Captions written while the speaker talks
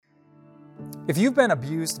If you've been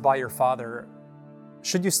abused by your father,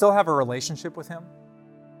 should you still have a relationship with him?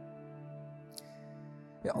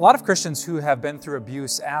 A lot of Christians who have been through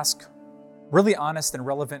abuse ask really honest and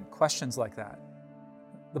relevant questions like that.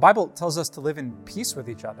 The Bible tells us to live in peace with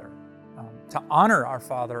each other, to honor our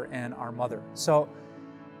father and our mother. So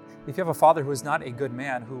if you have a father who is not a good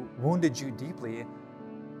man, who wounded you deeply,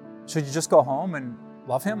 should you just go home and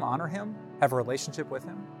love him, honor him, have a relationship with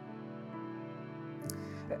him?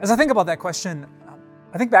 As I think about that question,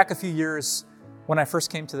 I think back a few years when I first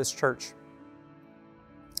came to this church.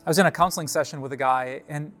 I was in a counseling session with a guy,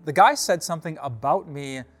 and the guy said something about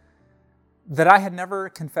me that I had never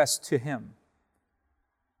confessed to him.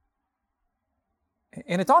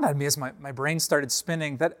 And it dawned on me as my brain started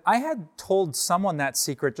spinning that I had told someone that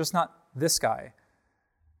secret, just not this guy.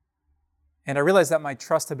 And I realized that my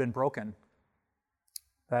trust had been broken,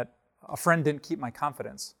 that a friend didn't keep my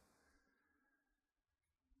confidence.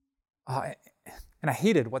 And I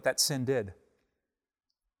hated what that sin did.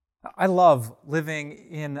 I love living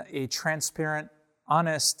in a transparent,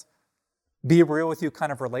 honest, be real with you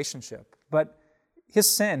kind of relationship. But his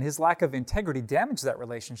sin, his lack of integrity damaged that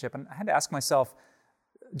relationship. And I had to ask myself,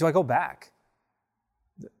 do I go back?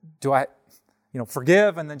 Do I,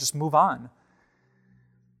 forgive and then just move on?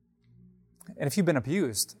 And if you've been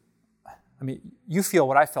abused, you feel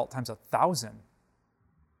what I felt times 1,000.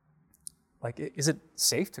 Like, is it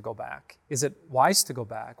safe to go back? Is it wise to go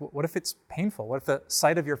back? What if it's painful? What if the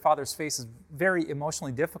sight of your father's face is very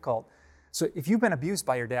emotionally difficult? So if you've been abused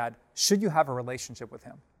by your dad, should you have a relationship with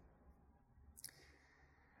him?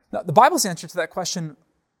 Now, the Bible's answer to that question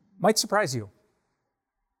might surprise you.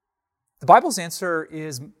 The Bible's answer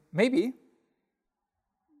is maybe,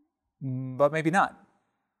 but maybe not.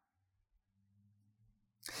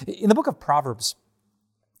 In the book of Proverbs,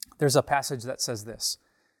 there's a passage that says this: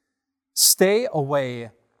 "Stay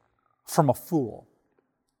away from a fool."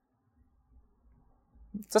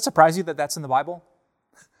 Does that surprise you that that's in the Bible?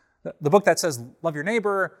 The book that says, love your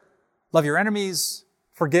neighbor, love your enemies,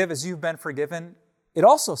 forgive as you've been forgiven. It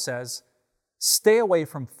also says, stay away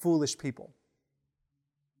from foolish people.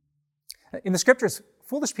 In the scriptures,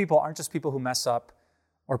 foolish people aren't just people who mess up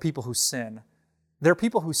or people who sin. They're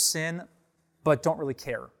people who sin but don't really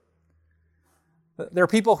care. They're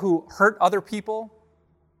people who hurt other people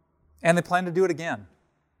and they plan to do it again.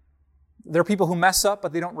 There are people who mess up,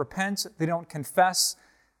 but they don't repent, they don't confess.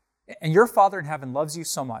 And your Father in heaven loves you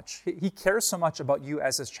so much. He cares so much about you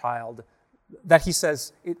as his child that he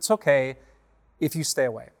says, it's okay if you stay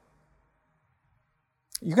away.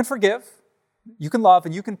 You can forgive, you can love,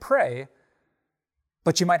 and you can pray,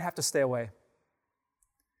 but you might have to stay away.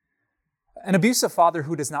 An abusive father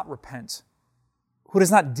who does not repent, who does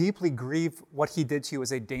not deeply grieve what he did to you,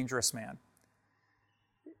 is a dangerous man.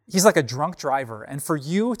 He's like a drunk driver, and for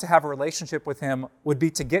you to have a relationship with him would be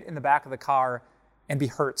to get in the back of the car and be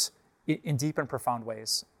hurt in deep and profound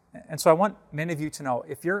ways. And so I want many of you to know,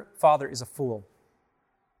 if your father is a fool,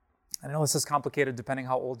 I know this is complicated depending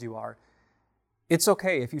how old you are, it's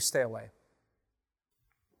okay if you stay away.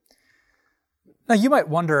 Now you might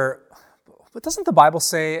wonder, but doesn't the Bible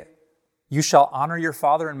say you shall honor your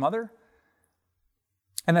father and mother?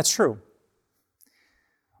 And that's true.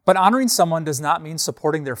 But honoring someone does not mean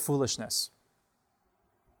supporting their foolishness.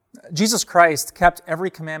 Jesus Christ kept every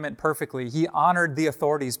commandment perfectly. He honored the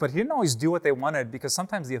authorities, but he didn't always do what they wanted because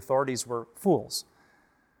sometimes the authorities were fools.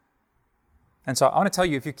 And so I want to tell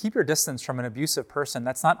you, if you keep your distance from an abusive person,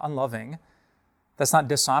 that's not unloving, that's not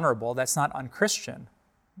dishonorable, that's not unchristian.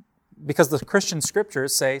 Because the Christian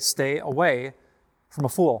scriptures say, stay away from a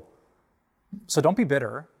fool. So don't be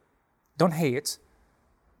bitter, don't hate,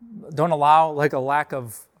 don't allow a lack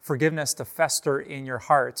of forgiveness to fester in your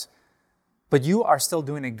heart, but you are still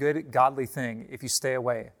doing a good, godly thing if you stay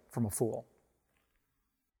away from a fool.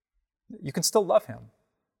 You can still love him.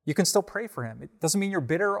 You can still pray for him. It doesn't mean you're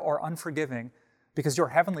bitter or unforgiving because your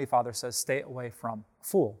heavenly Father says stay away from a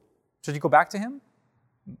fool. Should you go back to him?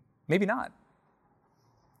 Maybe not.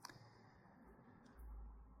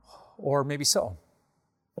 Or maybe so.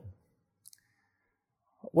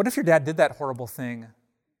 What if your dad did that horrible thing,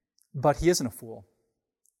 but he isn't a fool?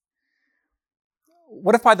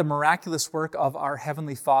 What if by the miraculous work of our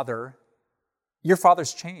Heavenly Father, your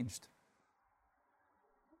father's changed?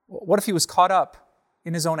 What if he was caught up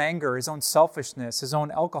in his own anger, his own selfishness, his own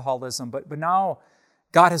alcoholism, but now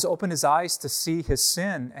God has opened his eyes to see his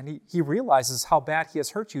sin and he realizes how bad he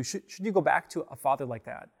has hurt you? Should you go back to a father like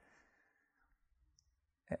that?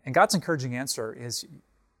 And God's encouraging answer is,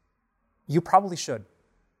 you probably should.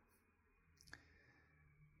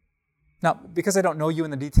 Now, because I don't know you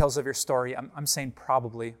in the details of your story, I'm saying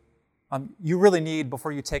probably. You really need,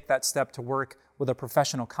 before you take that step, to work with a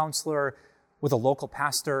professional counselor, with a local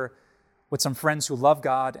pastor, with some friends who love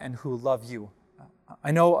God and who love you.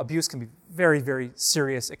 I know abuse can be very, very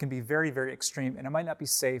serious. It can be very, very extreme, and it might not be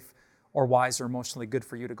safe or wise or emotionally good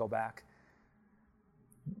for you to go back.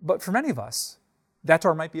 But for many of us, that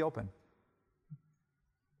door might be open.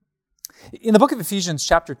 In the book of Ephesians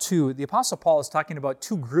chapter 2, the Apostle Paul is talking about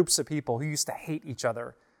two groups of people who used to hate each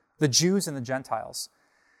other, the Jews and the Gentiles.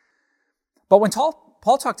 But when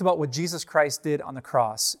Paul talked about what Jesus Christ did on the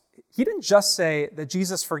cross, he didn't just say that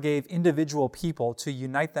Jesus forgave individual people to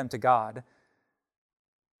unite them to God.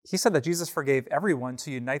 He said that Jesus forgave everyone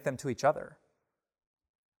to unite them to each other.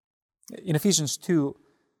 In Ephesians 2,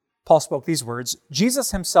 Paul spoke these words,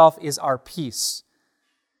 "Jesus himself is our peace.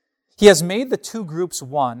 He has made the two groups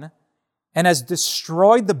one and has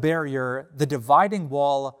destroyed the barrier, the dividing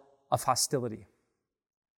wall of hostility."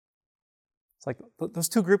 It's like those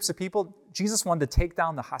two groups of people, Jesus wanted to take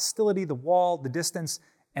down the hostility, the wall, the distance,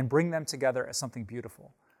 and bring them together as something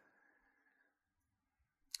beautiful.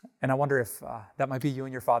 And I wonder if that might be you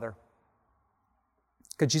and your Father.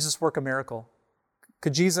 Could Jesus work a miracle?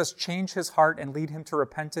 Could Jesus change his heart and lead him to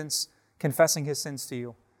repentance, confessing his sins to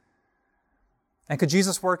you? And could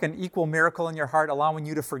Jesus work an equal miracle in your heart, allowing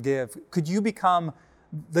you to forgive? Could you become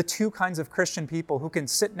the two kinds of Christian people who can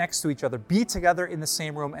sit next to each other, be together in the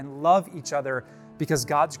same room, and love each other because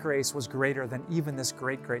God's grace was greater than even this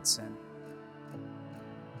great, great sin?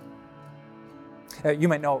 You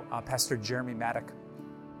might know Pastor Jeremy Maddock.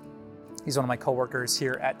 He's one of my coworkers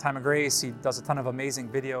here at Time of Grace. He does a ton of amazing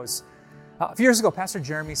videos. A few years ago, Pastor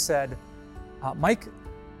Jeremy said, Mike,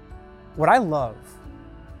 what I love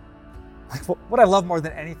more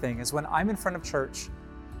than anything is when I'm in front of church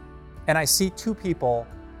and I see two people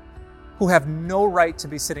who have no right to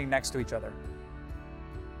be sitting next to each other.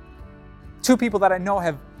 Two people that I know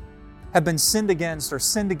have been sinned against or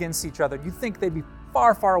sinned against each other. You'd think they'd be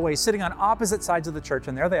far, far away, sitting on opposite sides of the church,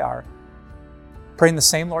 and there they are, praying the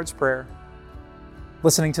same Lord's Prayer,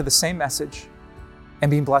 listening to the same message, and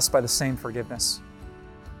being blessed by the same forgiveness.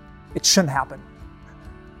 It shouldn't happen.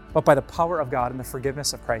 But by the power of God and the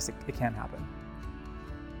forgiveness of Christ, it can happen.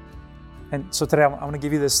 And so today I want to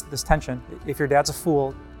give you this tension. If your dad's a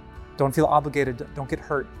fool, don't feel obligated, don't get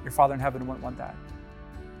hurt. Your Father in heaven wouldn't want that.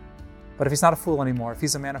 But if he's not a fool anymore, if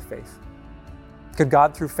he's a man of faith, could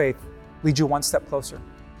God through faith lead you one step closer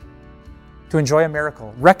to enjoy a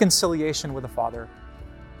miracle, reconciliation with the Father,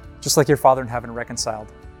 just like your Father in heaven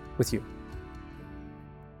reconciled with you?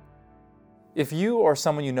 If you or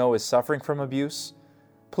someone you know is suffering from abuse,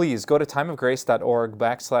 please go to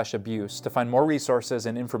timeofgrace.org/abuse to find more resources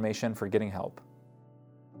and information for getting help.